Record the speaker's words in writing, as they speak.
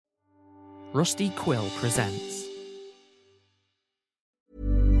Rusty Quill presents.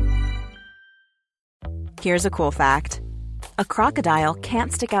 Here's a cool fact. A crocodile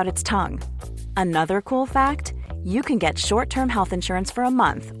can't stick out its tongue. Another cool fact, you can get short-term health insurance for a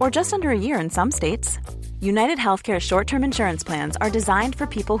month or just under a year in some states. United Healthcare short-term insurance plans are designed for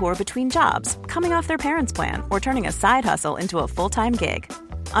people who are between jobs, coming off their parents' plan, or turning a side hustle into a full-time gig.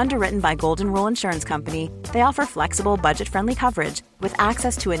 Underwritten by Golden Rule Insurance Company, they offer flexible, budget-friendly coverage with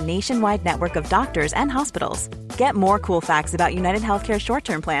access to a nationwide network of doctors and hospitals. Get more cool facts about United Healthcare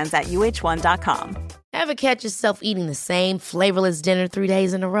short-term plans at uh1.com. Ever catch yourself eating the same flavorless dinner 3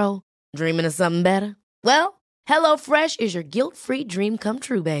 days in a row? Dreaming of something better? Well, HelloFresh is your guilt-free dream come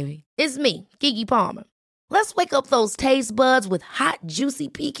true, baby. It's me, Keke Palmer. Let's wake up those taste buds with hot, juicy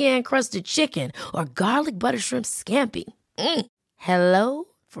pecan-crusted chicken or garlic butter shrimp scampi.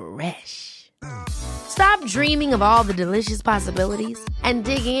 HelloFresh. Stop dreaming of all the delicious possibilities and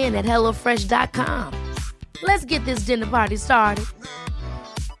dig in at HelloFresh.com. Let's get this dinner party started.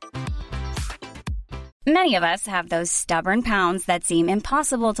 Many of us have those stubborn pounds that seem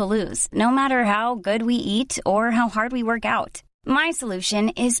impossible to lose, no matter how good we eat or how hard we work out. My solution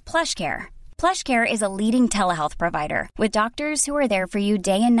is PlushCare. PlushCare is a leading telehealth provider with doctors who are there for you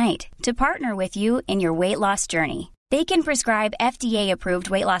day and night to partner with you in your weight loss journey. They can prescribe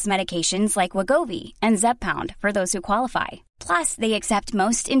FDA-approved weight loss medications like Wegovy and Zepbound for those who qualify. Plus, they accept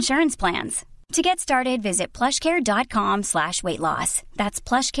most insurance plans. To get started, visit plushcare.com/weightloss. That's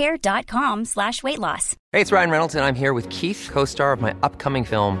plushcare.com/weightloss. Hey, it's Ryan Reynolds, and I'm here with Keith, co-star of my upcoming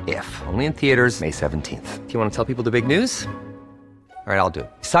film, If, only in theaters May 17th. Do you want to tell people the big news? All right, I'll do it.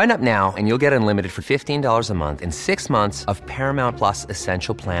 Sign up now and you'll get unlimited for $15 a month and 6 months of Paramount Plus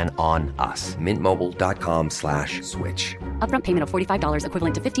Essential Plan on us. MintMobile.com/switch. Upfront payment of $45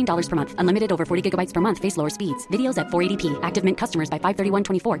 equivalent to $15 per month. Unlimited over 40 gigabytes per month. Face lower speeds. Videos at 480p. Active Mint customers by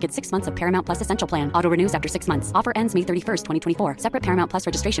 531.24 get 6 months of Paramount Plus Essential Plan. Auto renews after 6 months. Offer ends May 31st, 2024. Separate Paramount Plus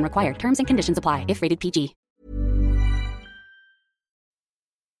registration required. Terms and conditions apply if rated PG.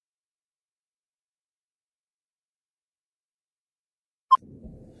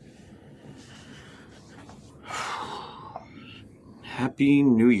 Happy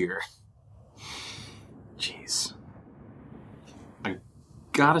New Year. Jeez. I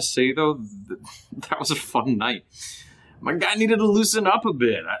gotta say, though, that was a fun night. My guy needed to loosen up a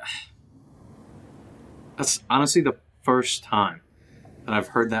bit. That's honestly the first time that I've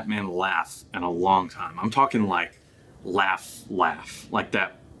heard that man laugh in a long time. I'm talking like laugh. Like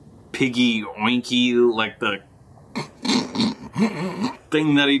that piggy oinky, like the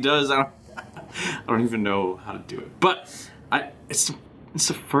thing that he does. I don't even know how to do it. But it's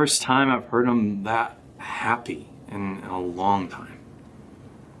the first time I've heard him that happy in a long time.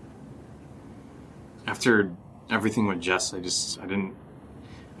 After everything with Jess, I didn't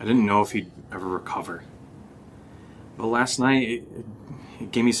know if he'd ever recover. But last night,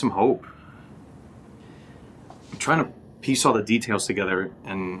 it gave me some hope. I'm trying to piece all the details together,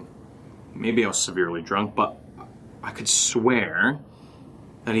 and maybe I was severely drunk, but I could swear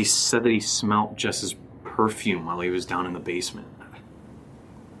that he said that he smelled Jess's perfume while he was down in the basement.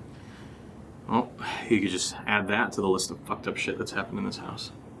 Well, you could just add that to the list of fucked up shit that's happened in this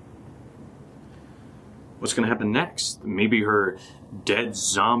house. What's gonna happen next? Maybe her dead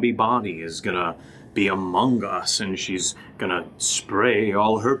zombie body is gonna be among us and she's gonna spray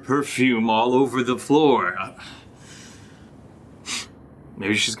all her perfume all over the floor.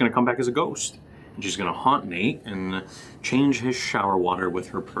 Maybe she's gonna come back as a ghost and she's gonna haunt Nate and change his shower water with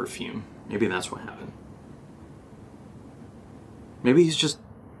her perfume. Maybe that's what happened. Maybe he's just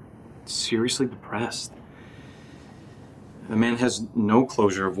seriously depressed. The man has no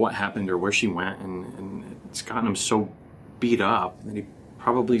closure of what happened or where she went, and it's gotten him so beat up that he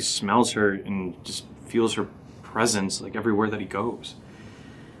probably smells her and just feels her presence like everywhere that he goes.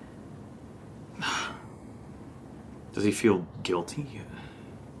 Does he feel guilty?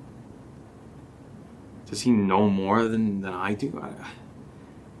 Does he know more than I do?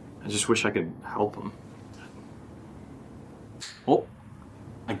 I just wish I could help him. Oh,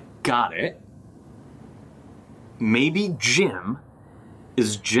 I got it. Maybe Jim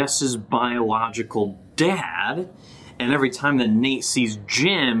is Jess's biological dad, and every time that Nate sees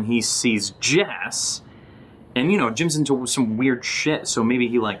Jim, he sees Jess. And, you know, Jim's into some weird shit, so maybe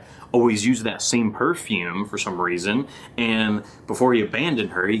he, always used that same perfume for some reason, and before he abandoned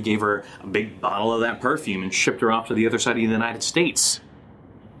her, he gave her a big bottle of that perfume and shipped her off to the other side of the United States.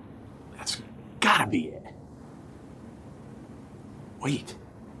 That's gotta be it. Wait.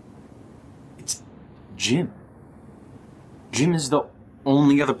 It's Jim. Jim is the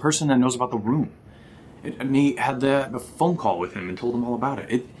only other person that knows about the room. Nate had the phone call with him and told him all about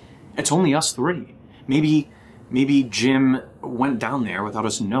it. It's only us three. Maybe Jim went down there without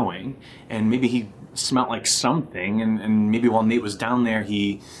us knowing, and maybe he smelled like something, and maybe while Nate was down there,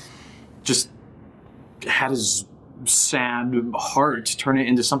 he just had his sad heart turn it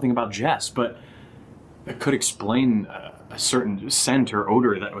into something about Jess. But it could explain a certain scent or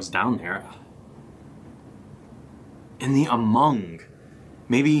odor that was down there. In the among.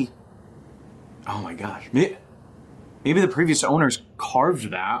 Maybe, oh my gosh, maybe the previous owners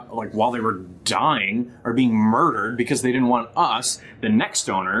carved that, like, while they were dying or being murdered because they didn't want us, the next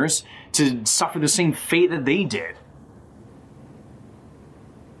owners, to suffer the same fate that they did.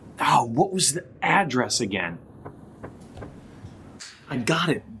 Oh, what was the address again? I got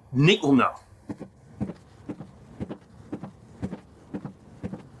it. Nate will know.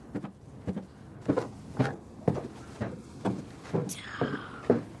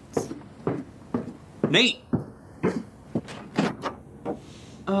 Nate!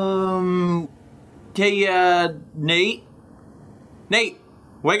 Okay, Nate? Nate,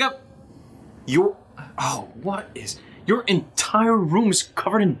 wake up! Your entire room is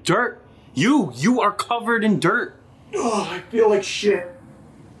covered in dirt. You are covered in dirt. Oh, I feel like shit.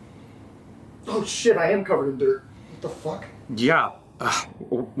 Oh shit, I am covered in dirt. What the fuck? Yeah,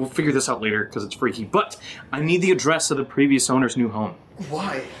 we'll figure this out later because it's freaky, but I need the address of the previous owner's new home.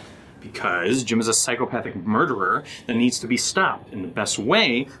 Why? Because Jim is a psychopathic murderer that needs to be stopped. And the best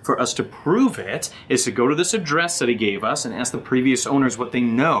way for us to prove it is to go to this address that he gave us and ask the previous owners what they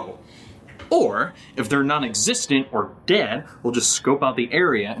know. Or, if they're non-existent or dead, we'll just scope out the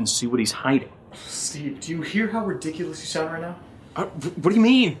area and see what he's hiding. Steve, do you hear how ridiculous you sound right now? What do you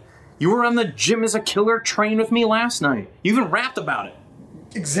mean? You were on the Jim is a killer train with me last night. You even rapped about it.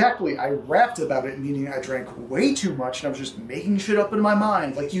 Exactly, I rapped about it, meaning I drank way too much and I was just making shit up in my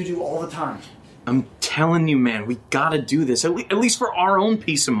mind like you do all the time. I'm telling you, man, we gotta do this, at least for our own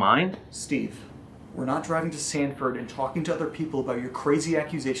peace of mind. Steve, we're not driving to Sanford and talking to other people about your crazy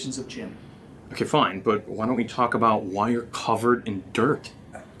accusations of Jim. Okay, fine, but why don't we talk about why you're covered in dirt?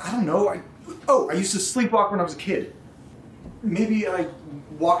 I don't know, I used to sleepwalk when I was a kid. Maybe I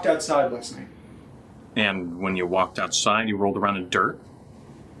walked outside last night. And when you walked outside, you rolled around in dirt?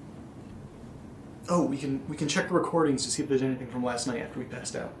 Oh, we can check the recordings to see if there's anything from last night after we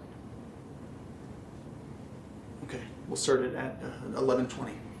passed out. Okay, we'll start it at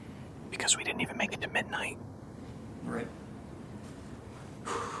 11:20. Because we didn't even make it to midnight. All right.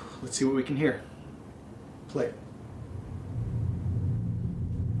 Let's see what we can hear. Play.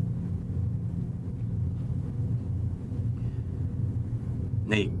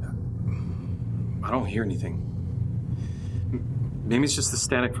 Nate, I don't hear anything. Maybe it's just the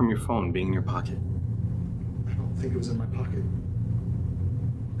static from your phone being in your pocket. I don't think it was in my pocket.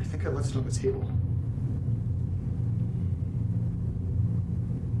 I think I left it on the table.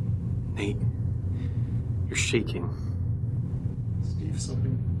 Nate, you're shaking. Steve,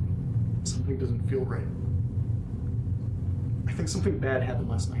 something doesn't feel right. I think something bad happened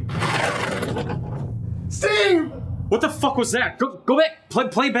last night. Steve! What the fuck was that? Go back.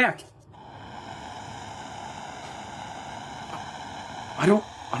 Play back. I don't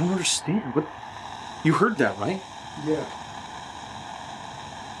understand. What? You heard that, right? Yeah.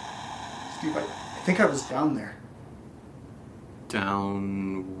 Steve, I think I was down there.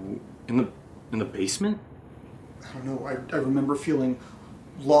 Down in the basement? I don't know. I remember feeling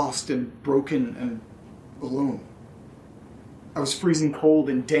lost and broken and alone. I was freezing cold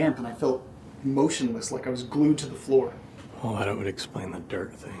and damp, and I felt motionless, like I was glued to the floor. Well, that would explain the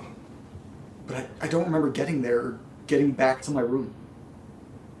dirt thing. But I don't remember getting there or getting back to my room.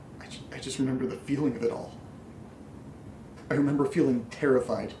 I just remember the feeling of it all. I remember feeling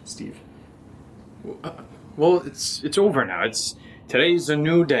terrified, Steve. Well, it's over now. Today's a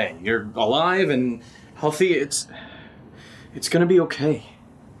new day. You're alive and healthy. It's gonna be okay.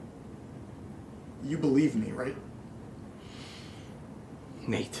 You believe me, right?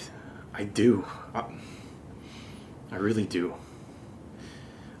 Nate, I do. I really do.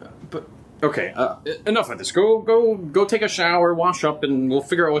 But okay, enough of this. Go take a shower, wash up, and we'll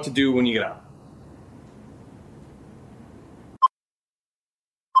figure out what to do when you get out.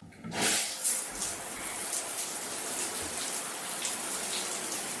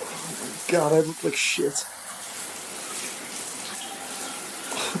 God, I look like shit.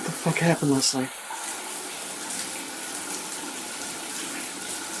 What the fuck happened last night?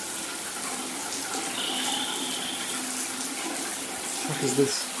 What the fuck is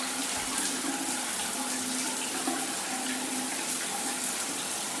this?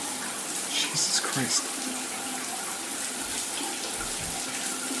 Jesus Christ.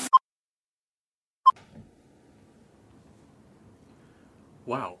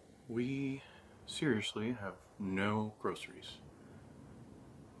 Wow, We seriously have no groceries.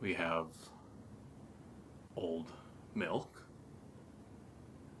 We have old milk.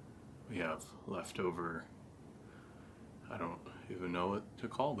 We have leftover, I don't even know what to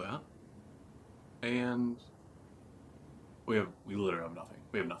call that. And we literally have nothing.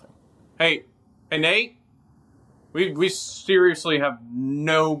 We have nothing. Hey Nate, we seriously have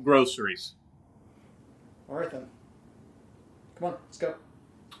no groceries. All right then. Come on, let's go.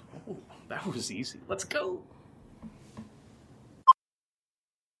 Oh, that was easy. Let's go.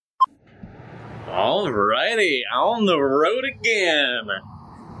 Alrighty, on the road again.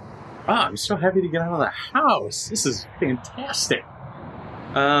 I'm so happy to get out of the house. This is fantastic.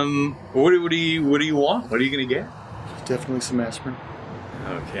 What do you want? What are you gonna get? Definitely some aspirin.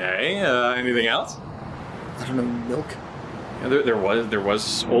 Okay. Anything else? I don't know, milk. Yeah, there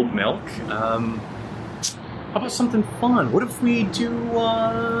was old milk. How about something fun? What if we do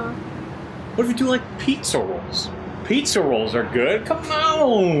like pizza rolls? Pizza rolls are good. Come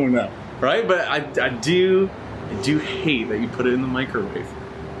on, right? But I do hate that you put it in the microwave.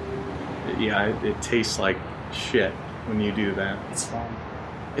 Yeah, it tastes like shit when you do that. It's fine.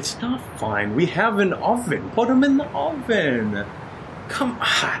 It's not fine. We have an oven. Put them in the oven. Come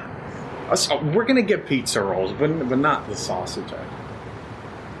on. We're gonna get pizza rolls, but not the sausage.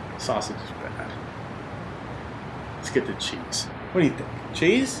 Sausage is bad. Let's get the cheese. What do you think?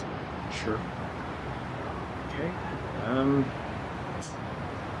 Cheese? Sure. Okay.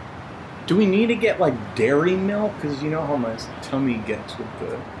 Do we need to get like dairy milk? Because you know how my tummy gets with the.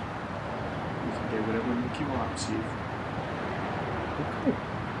 You can get whatever milk you want, Steve. Okay.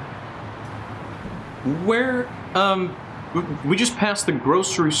 Where? We just passed the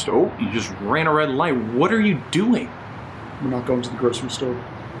grocery store. You just ran a red light. What are you doing? We're not going to the grocery store.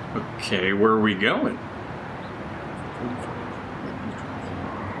 Okay, where are we going?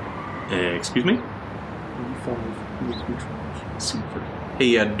 Excuse me? 45 Lakeview Drive, Sanford.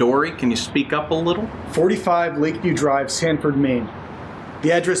 Hey, Dory, can you speak up a little? 45 Lakeview Drive, Sanford, Maine.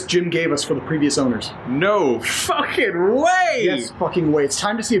 The address Jim gave us for the previous owners. No fucking way! Yes, fucking way. It's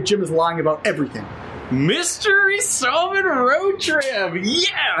time to see if Jim is lying about everything. Mystery solving road trip!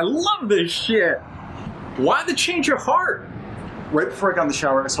 Yeah, I love this shit! Why the change of heart? Right before I got in the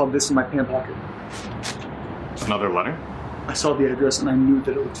shower, I saw this in my pant pocket. Another letter? I saw the address and I knew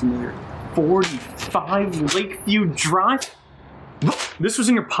that it looked familiar. 45 Lakeview Drive? This was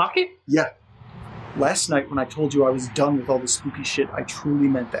in your pocket? Yeah. Last night when I told you I was done with all the spooky shit, I truly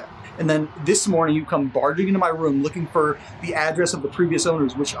meant that. And then this morning you come barging into my room looking for the address of the previous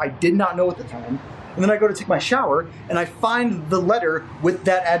owners, which I did not know at the time. And then I go to take my shower and I find the letter with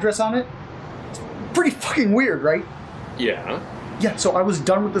that address on it. It's pretty fucking weird, right? Yeah. Yeah, so I was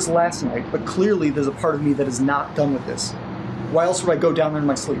done with this last night, but clearly there's a part of me that is not done with this. Why else would I go down there in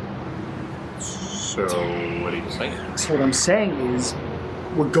my sleep? So, what are you saying? So what I'm saying is,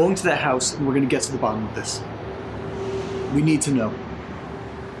 we're going to that house and we're going to get to the bottom of this. We need to know.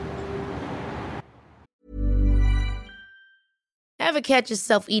 Ever catch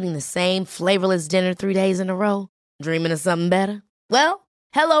yourself eating the same flavorless dinner 3 days in a row? Dreaming of something better? Well,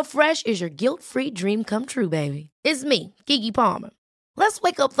 HelloFresh is your guilt-free dream come true, baby. It's me, Keke Palmer. Let's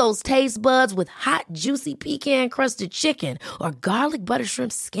wake up those taste buds with hot, juicy pecan-crusted chicken or garlic butter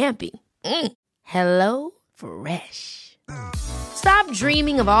shrimp scampi. Hello Fresh. Stop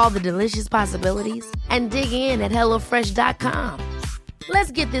dreaming of all the delicious possibilities and dig in at HelloFresh.com.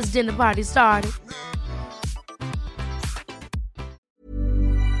 Let's get this dinner party started.